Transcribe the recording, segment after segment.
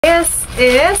This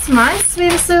is my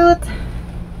swimsuit.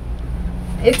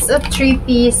 It's a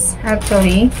 3-piece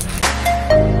actually.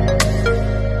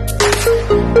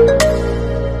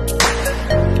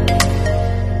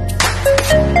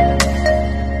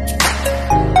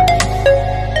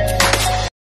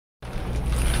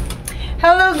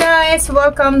 Hello guys!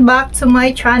 Welcome back to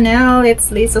my channel. It's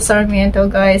Liza Sarmiento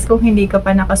guys. Kung hindi ka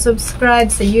pa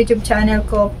nakasubscribe sa YouTube channel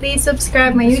ko, please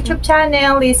subscribe my YouTube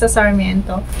channel, Liza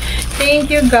Sarmiento.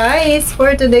 Thank you guys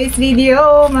for today's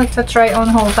video. Magsa-try on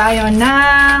haul tayo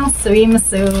ng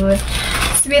swimsuit.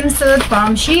 Swimsuit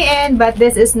from Shein, but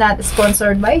this is not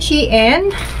sponsored by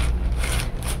Shein.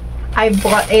 I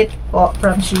bought it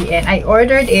from Shein. I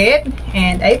ordered it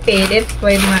and I paid it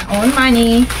with my own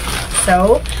money.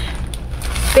 So,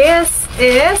 this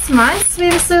is my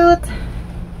swimsuit.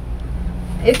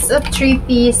 It's a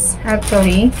 3-piece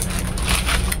actually.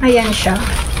 Ayan siya.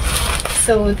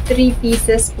 So, 3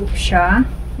 pieces po siya.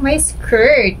 My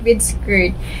skirt with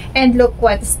skirt. And look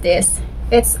what's this.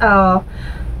 It's a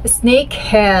snake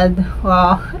head.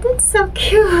 Wow, that's so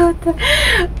cute.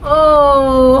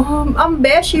 Oh, ang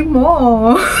Bestie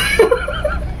mo.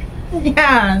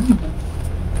 Yan.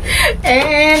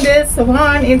 And this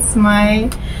one, it's my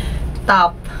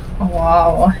top.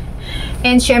 Wow.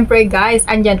 And syempre guys,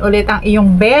 andyan ulit ang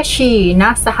iyong beshi.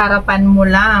 Nasa harapan mo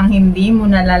lang, hindi mo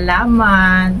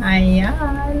nalalaman.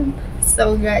 Ayan.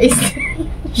 So guys,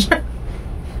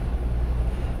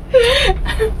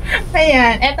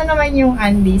 ayan. Ito naman yung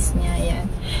undies niya. Ayan.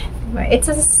 It's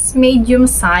a medium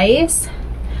size.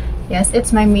 Yes,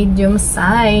 it's my medium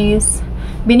size.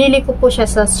 Binili ko po siya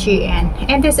sa Shein.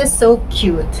 And this is so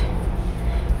cute.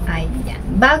 Ayan.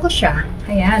 Bago siya.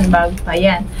 Ayan, bago pa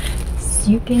yan. As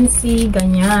you can see,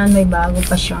 ganyan. May bago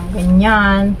pa siyang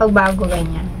ganyan. Pag bago,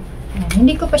 ganyan. Ayan.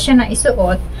 Hindi ko pa siya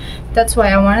naisuot. That's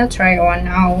why I wanna try on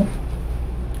now.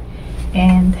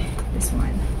 And this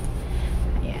one.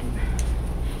 Ayan.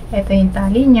 Ito yung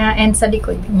tali niya. And sa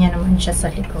likod, ganyan naman siya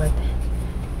sa likod.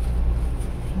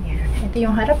 Ayan. Ito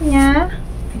yung harap niya.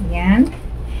 Ayan.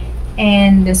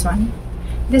 And this one.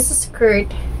 This is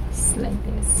skirt. It's like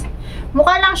this.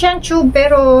 Mukha lang siyang tube,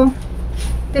 pero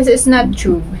this is not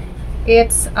tube.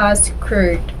 It's a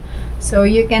skirt. So,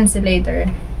 you can see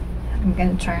later. I'm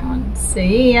gonna try on.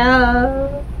 See ya!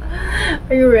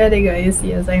 Are you ready, guys?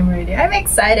 Yes, I'm ready. I'm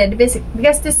excited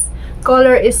because this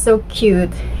color is so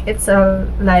cute. It's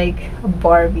like a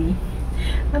Barbie.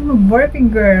 I'm a Barbie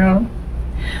girl.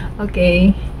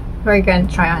 Okay, we're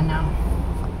gonna try on now.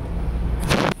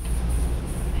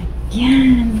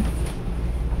 Again.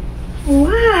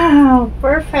 Wow!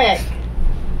 Perfect!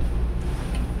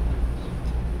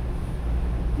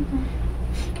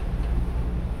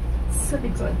 Sa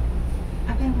likod.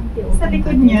 Sa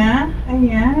likod niya.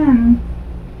 Ayan.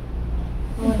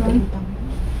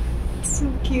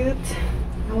 So cute.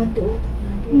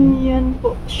 Ayan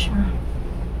po siya.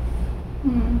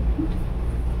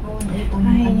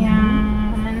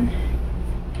 Ayan.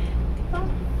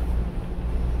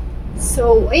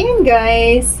 So, ayan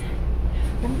guys.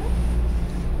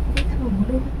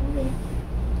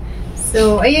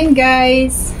 So, ayan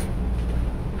guys.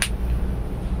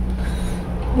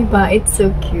 Diba? It's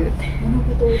so cute.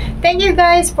 Thank you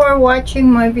guys for watching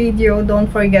my video.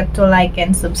 Don't forget to like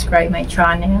and subscribe my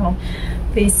channel.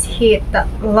 Please hit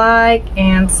that like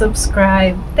and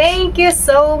subscribe. Thank you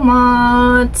so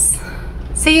much.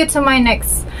 See you to my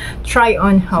next try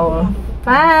on haul.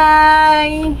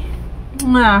 Bye!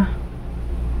 Mwah.